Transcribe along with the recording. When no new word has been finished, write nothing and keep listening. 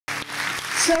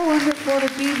So wonderful to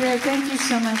be here. Thank you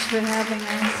so much for having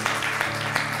us.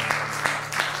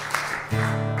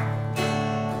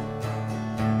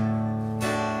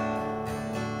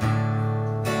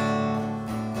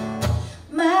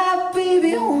 My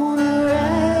baby wanna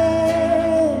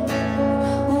ride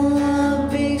on a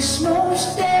big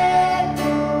smokestack.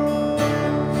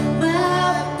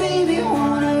 My baby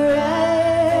wanna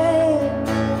ride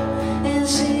and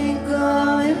see it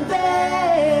going back.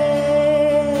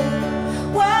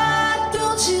 Why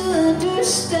don't you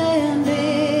understand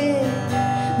it?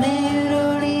 Man, you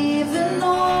don't even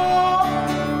know.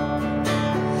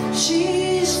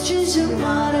 She's just a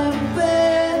modern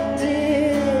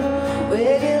bandit,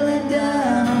 wiggling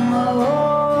down on my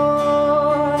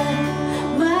wall.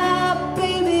 My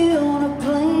baby on a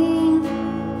plane,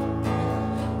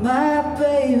 my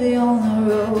baby on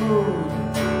the road,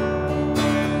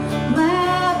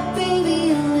 my baby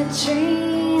on a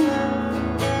train.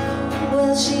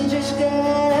 Well, she